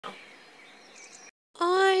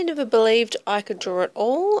I never believed I could draw it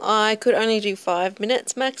all. I could only do 5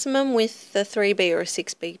 minutes maximum with the 3B or a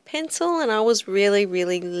 6B pencil, and I was really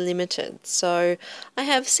limited. So I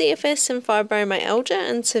have CFS and fibromyalgia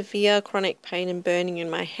and severe chronic pain and burning in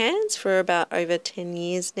my hands for about over 10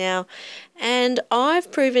 years now, and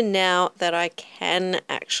I've proven now that I can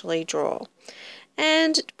actually draw.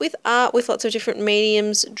 And with art, with lots of different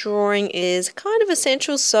mediums, drawing is kind of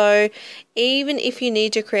essential. So even if you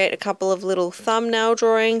need to create a couple of little thumbnail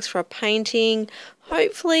drawings for a painting,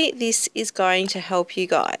 hopefully this is going to help you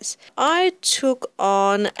guys. I took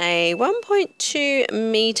on a 1.2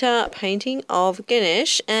 meter painting of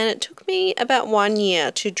Ganesh, and it took me about 1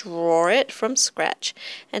 year to draw it from scratch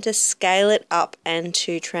and to scale it up and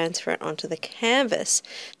to transfer it onto the canvas.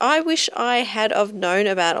 I wish I had have known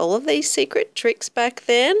about all of these secret tricks back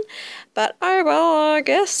then, but oh well, I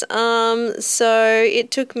guess. So it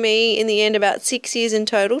took me in the end about 6 years in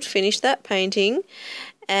total to finish that painting,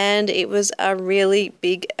 and it was a really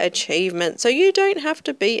big achievement. So you don't have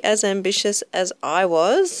to be as ambitious as I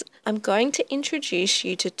was. I'm going to introduce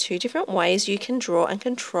you to 2 different ways you can draw and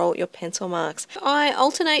control your pencil marks. I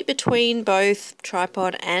alternate between both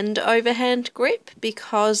tripod and overhand grip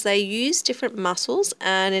because they use different muscles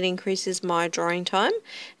and it increases my drawing time.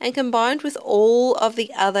 And combined with all of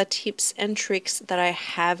the other tips and tricks that I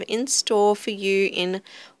have in store for you in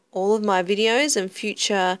all of my videos and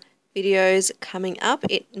future videos coming up,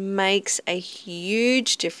 it makes a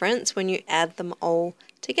huge difference when you add them all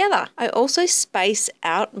together. I also space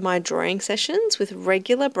out my drawing sessions with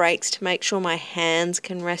regular breaks to make sure my hands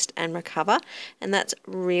can rest and recover, and that's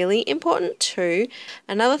really important too.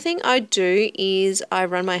 Another thing I do is I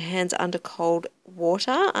run my hands under cold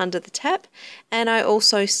water under the tap, and I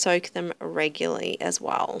also soak them regularly as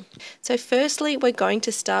well. So firstly, we're going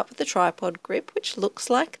to start with the tripod grip, which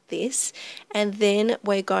looks like this, and then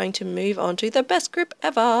we're going to move on to the best grip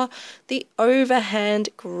ever, the overhand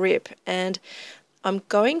grip. And I'm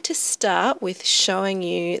going to start with showing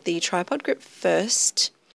you the tripod grip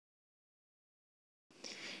first,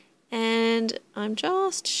 and I'm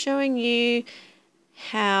just showing you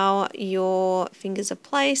how your fingers are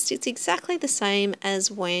placed. It's exactly the same as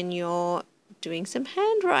when you're doing some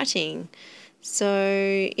handwriting.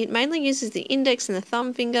 So it mainly uses the index and the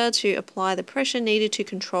thumb finger to apply the pressure needed to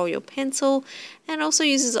control your pencil, and also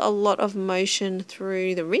uses a lot of motion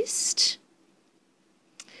through the wrist.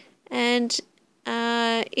 And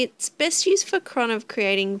it's best used for kind of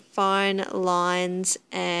creating fine lines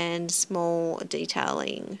and small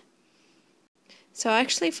detailing. So I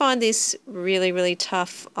actually find this really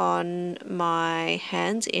tough on my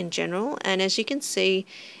hands in general, and as you can see,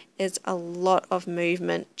 there's a lot of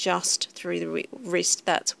movement just through the wrist.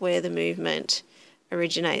 That's where the movement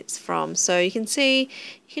originates from. So you can see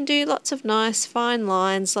you can do lots of nice fine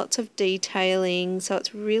lines, lots of detailing, so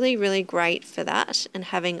it's really great for that and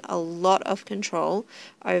having a lot of control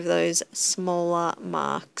over those smaller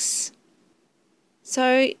marks.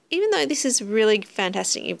 So even though this is really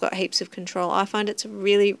fantastic, you've got heaps of control, I find it's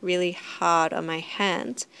really hard on my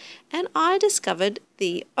hands, and I discovered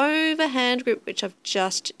the overhand grip, which I've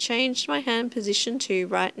just changed my hand position to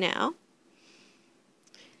right now.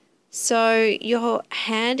 So your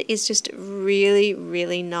hand is just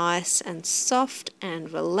really nice and soft and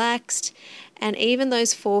relaxed, and even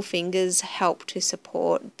those 4 fingers help to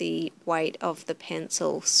support the weight of the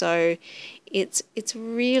pencil. So it's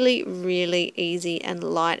really easy and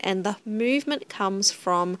light, and the movement comes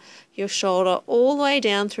from your shoulder all the way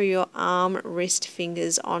down through your arm, wrist,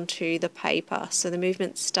 fingers onto the paper. So the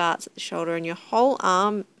movement starts at the shoulder and your whole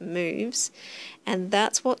arm moves, and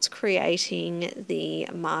that's what's creating the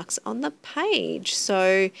marks on the page.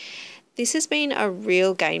 So this has been a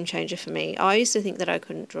real game changer for me. I used to think that I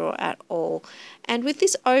couldn't draw at all, and with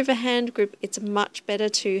this overhand grip it's much better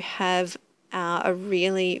to have a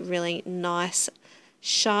really nice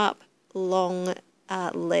sharp long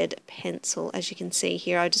lead pencil. As you can see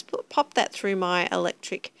here, I just pop that through my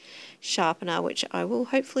electric sharpener, which I will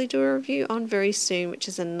hopefully do a review on very soon, which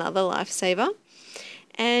is another lifesaver.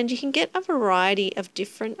 And you can get a variety of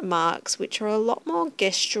different marks which are a lot more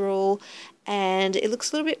gestural, and it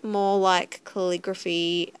looks a little bit more like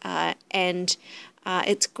calligraphy, and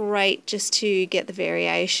it's great just to get the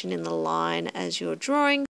variation in the line as you're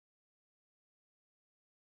drawing.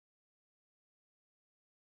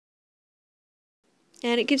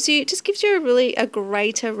 And it gives you a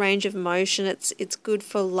greater range of motion. It's good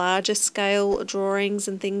for larger scale drawings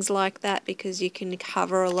and things like that because you can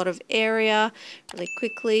cover a lot of area really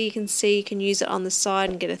quickly. You can see you can use it on the side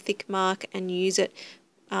and get a thick mark, and use it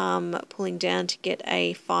pulling down to get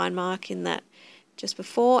a fine mark in that just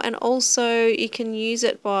before, and also you can use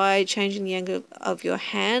it by changing the angle of your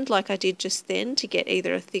hand like I did just then to get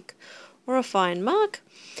either a thick or a fine mark.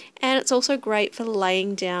 And it's also great for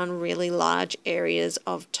laying down really large areas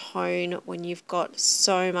of tone when you've got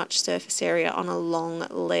so much surface area on a long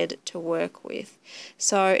lead to work with.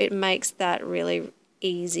 So it makes that really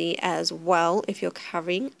easy as well if you're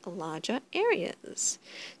covering larger areas.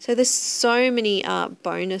 So there's so many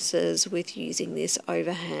bonuses with using this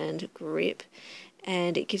overhand grip,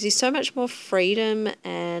 and it gives you so much more freedom.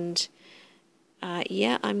 And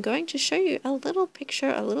yeah, I'm going to show you a little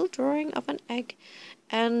picture, a little drawing of an egg.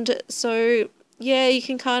 And so yeah, you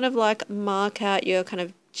can kind of like mark out your kind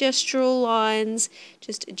of gestural lines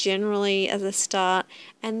just generally as a start,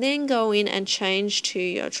 and then go in and change to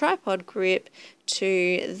your tripod grip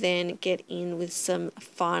to then get in with some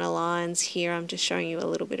finer lines. Here I'm just showing you a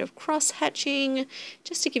little bit of cross hatching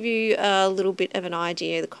just to give you a little bit of an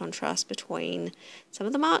idea of the contrast between some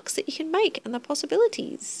of the marks that you can make and the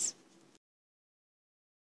possibilities.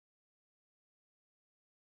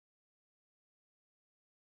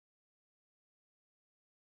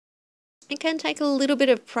 It can take a little bit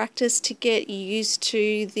of practice to get used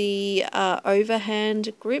to the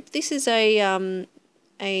overhand grip. This is a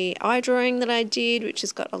eye drawing that I did, which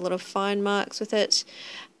has got a lot of fine marks with it.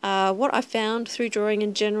 What I found through drawing,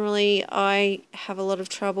 and generally I have a lot of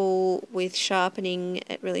trouble with sharpening,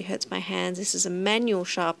 it really hurts my hands. This is a manual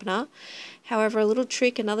sharpener. However, another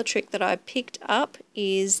trick that I picked up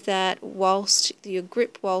is that whilst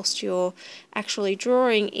you're actually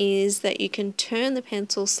drawing, is that you can turn the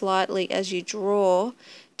pencil slightly as you draw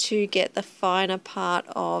to get the finer part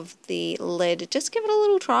of the lead. Just give it a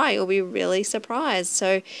little try, you'll be really surprised.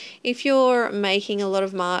 So if you're making a lot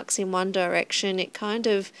of marks in one direction, it kind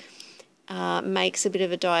of makes a bit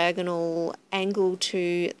of a diagonal angle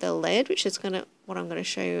to the lead, which is what I'm going to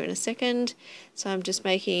show you in a second. So I'm just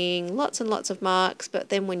making lots and lots of marks, but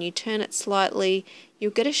then when you turn it slightly,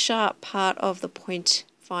 you'll get a sharp part of the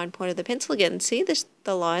fine point of the pencil again. See,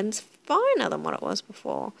 the line's finer than what it was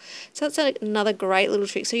before. So that's another great little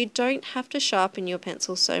trick. So you don't have to sharpen your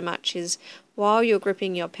pencil so much, is while you're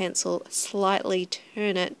gripping your pencil, slightly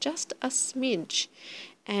turn it just a smidge,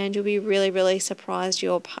 and you'll be really, really surprised.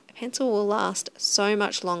 Your pencil will last so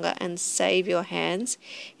much longer and save your hands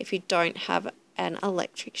if you don't have an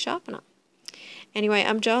electric sharpener. Anyway,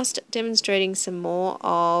 I'm just demonstrating some more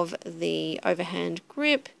of the overhand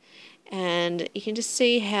grip, and you can just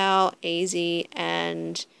see how easy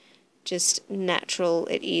and just natural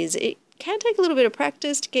it is. It can take a little bit of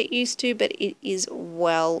practice to get used to, but it is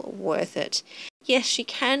well worth it. Yes, you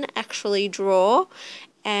can actually draw,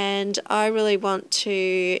 and I really want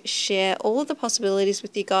to share all of the possibilities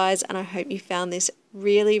with you guys, and I hope you found this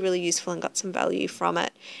really, really useful and got some value from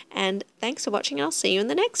it. And thanks for watching, and I'll see you in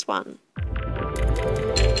the next one.